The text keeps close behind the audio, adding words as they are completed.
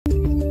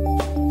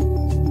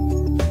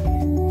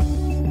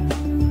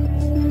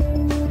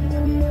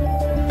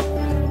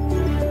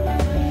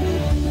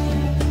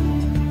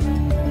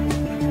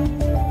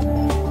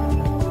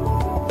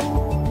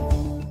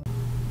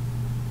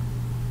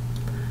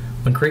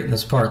creating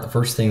this part, the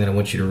first thing that I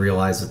want you to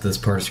realize is that this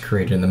part is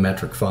created in the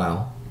metric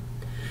file.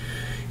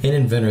 In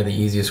Inventor, the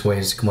easiest way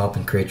is to come up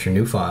and create your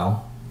new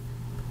file,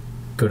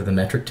 go to the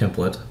metric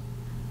template,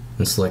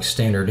 and select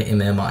standard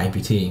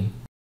IPT.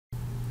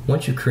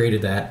 Once you've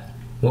created that,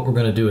 what we're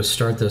going to do is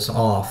start this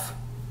off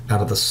out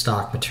of the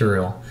stock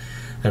material.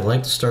 I'd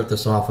like to start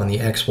this off on the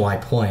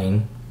XY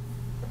plane,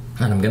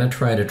 and I'm going to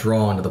try to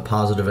draw into the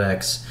positive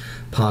X,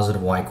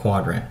 positive Y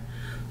quadrant.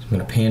 So I'm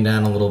going to pan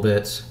down a little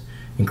bit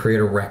and create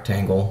a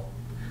rectangle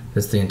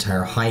that's the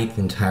entire height,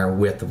 the entire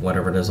width of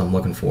whatever it is I'm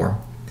looking for.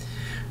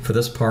 For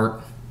this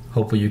part,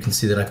 hopefully you can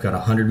see that I've got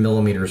 100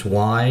 millimeters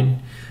wide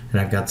and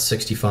I've got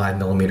 65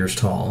 millimeters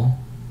tall.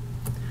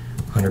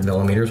 100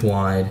 millimeters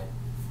wide,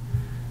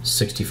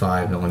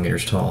 65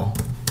 millimeters tall.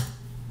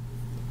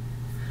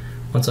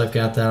 Once I've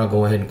got that, I'll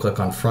go ahead and click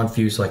on front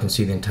view so I can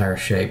see the entire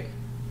shape.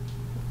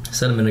 I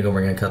said a minute ago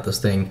we're going to cut this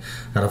thing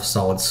out of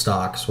solid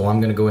stock, so I'm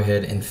going to go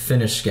ahead and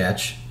finish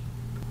sketch.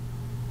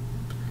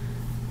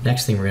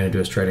 Next thing we're going to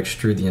do is try to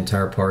extrude the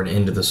entire part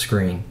into the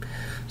screen.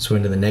 So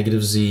into the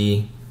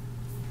 -Z,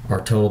 our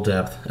total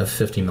depth of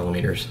 50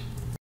 millimeters.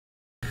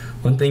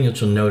 One thing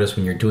that you'll notice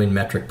when you're doing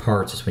metric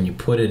parts is when you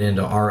put it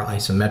into our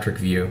isometric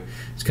view,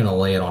 it's going to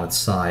lay it on its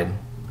side.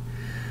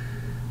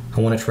 I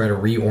want to try to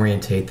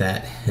reorientate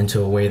that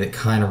into a way that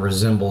kind of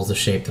resembles the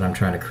shape that I'm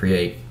trying to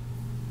create.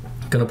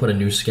 I'm going to put a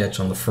new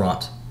sketch on the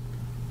front.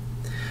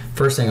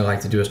 First thing I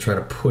like to do is try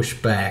to push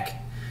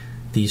back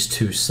these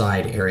two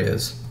side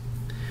areas.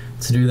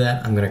 To do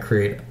that, I'm going to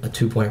create a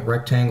 2-point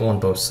rectangle on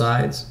both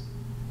sides.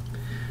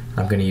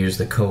 I'm going to use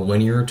the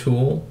collinear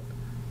tool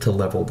to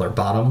level their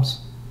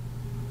bottoms.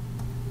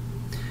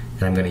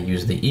 And I'm going to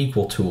use the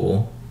equal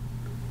tool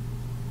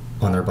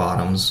on their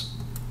bottoms.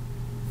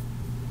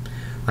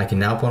 I can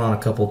now put on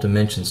a couple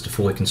dimensions to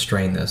fully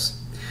constrain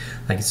this.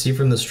 I can see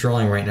from this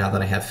drawing right now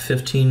that I have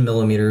 15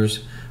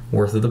 millimeters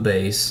worth of the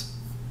base.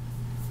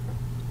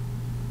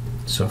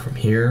 So from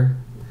here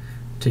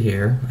to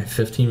here, I have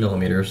 15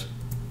 millimeters.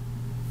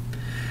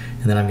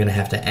 And then I'm going to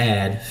have to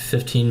add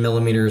 15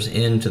 millimeters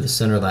into the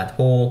center of that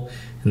hole,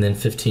 and then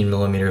 15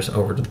 millimeters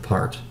over to the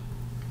part.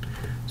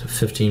 So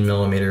 15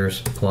 millimeters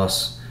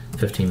plus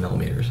 15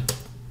 millimeters.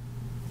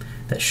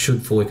 That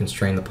should fully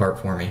constrain the part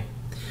for me.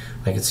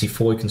 I can see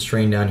fully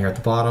constrained down here at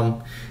the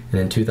bottom, and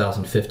in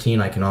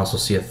 2015 I can also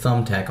see a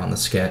thumbtack on the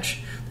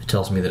sketch that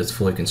tells me that it's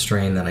fully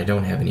constrained, that I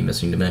don't have any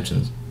missing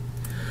dimensions.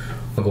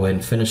 I'll go ahead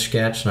and finish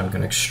sketch, and I'm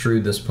going to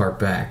extrude this part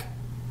back.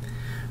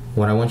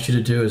 What I want you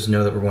to do is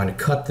know that we're going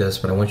to cut this,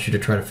 but I want you to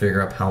try to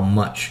figure out how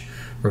much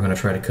we're going to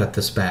try to cut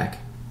this back.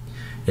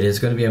 It is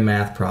going to be a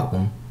math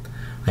problem.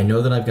 I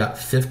know that I've got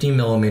 50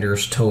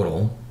 millimeters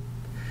total,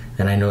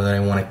 and I know that I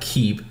want to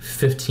keep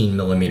 15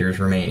 millimeters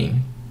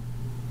remaining.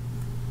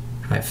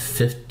 I have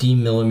 50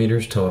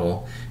 millimeters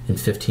total and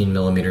 15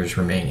 millimeters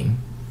remaining.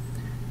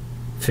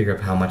 Figure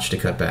out how much to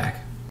cut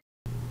back.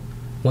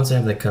 Once I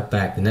have that cut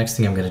back, the next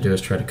thing I'm going to do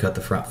is try to cut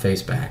the front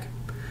face back.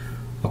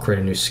 I'll create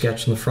a new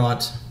sketch in the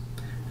front.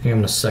 I think I'm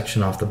going to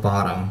section off the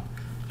bottom,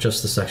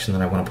 just the section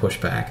that I want to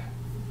push back.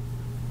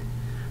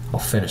 I'll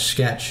finish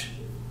sketch.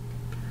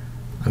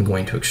 I'm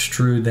going to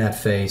extrude that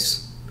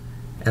face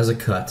as a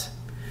cut,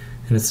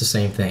 and it's the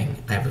same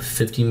thing. I have a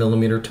 50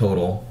 millimeter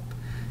total,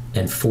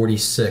 and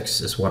 46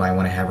 is what I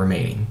want to have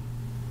remaining.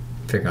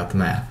 Figure out the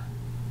math.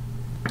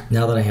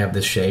 Now that I have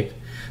this shape,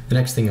 the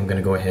next thing I'm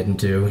going to go ahead and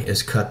do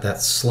is cut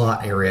that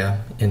slot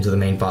area into the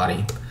main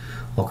body.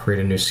 I'll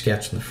create a new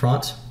sketch in the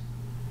front.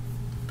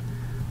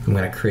 I'm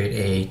going to create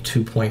a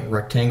 2-point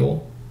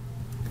rectangle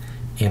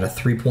and a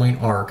 3-point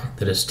arc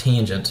that is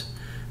tangent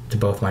to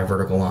both my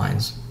vertical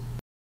lines.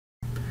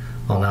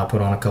 I'll now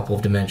put on a couple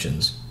of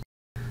dimensions.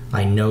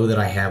 I know that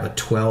I have a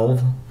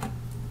 12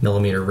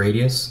 millimeter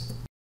radius,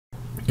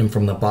 and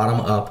from the bottom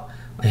up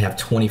I have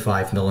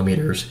 25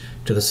 millimeters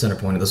to the center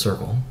point of the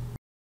circle.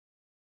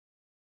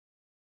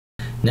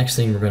 Next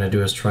thing we're going to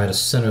do is try to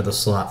center the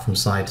slot from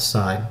side to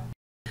side.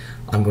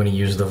 I'm going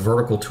to use the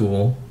vertical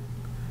tool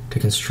to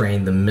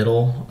constrain the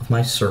middle of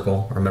my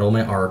circle, or middle of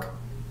my arc,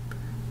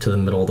 to the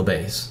middle of the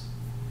base.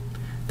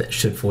 That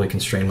should fully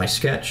constrain my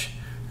sketch,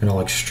 and I'll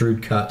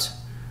extrude cut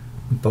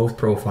both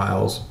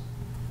profiles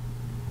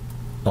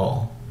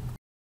all.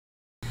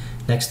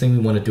 Next thing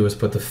we want to do is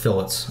put the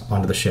fillets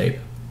onto the shape.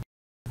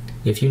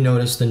 If you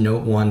notice, the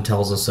note 1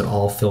 tells us that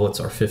all fillets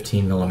are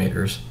 15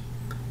 millimeters.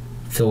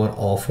 Fillet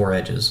all 4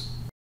 edges.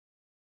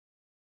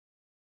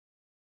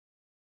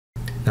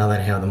 Now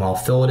that I have them all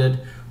filleted,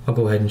 I'll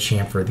go ahead and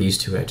chamfer these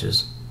 2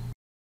 edges.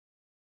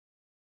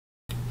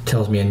 It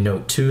tells me in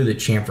note 2 that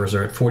chamfers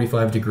are at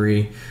 45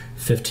 degree,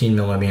 15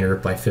 millimeter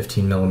by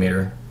 15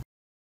 millimeter.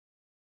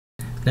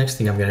 Next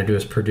thing I'm going to do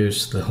is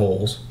produce the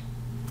holes.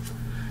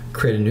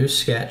 Create a new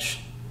sketch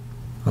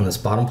on this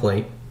bottom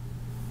plate,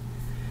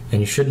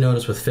 and you should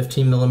notice with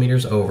 15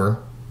 millimeters over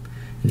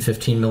and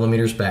 15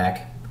 millimeters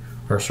back,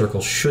 our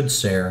circle should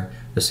share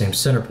the same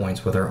center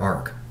points with our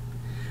arc.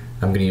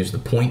 I'm going to use the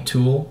point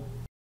tool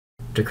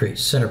to create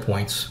center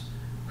points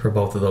for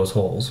both of those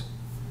holes.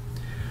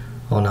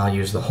 I'll now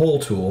use the hole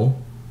tool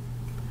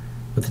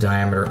with a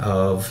diameter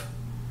of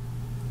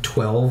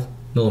 12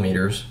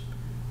 millimeters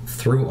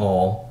through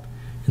all,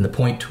 and the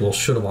point tool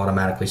should have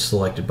automatically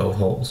selected both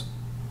holes.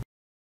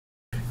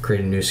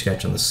 Create a new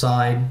sketch on the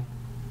side,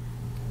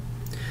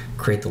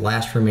 create the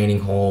last remaining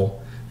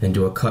hole, and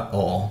do a cut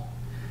all.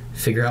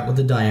 Figure out what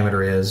the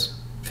diameter is,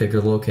 figure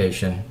the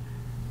location,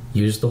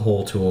 use the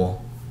hole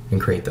tool,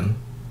 and create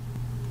them.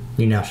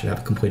 You now should have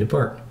a completed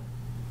part.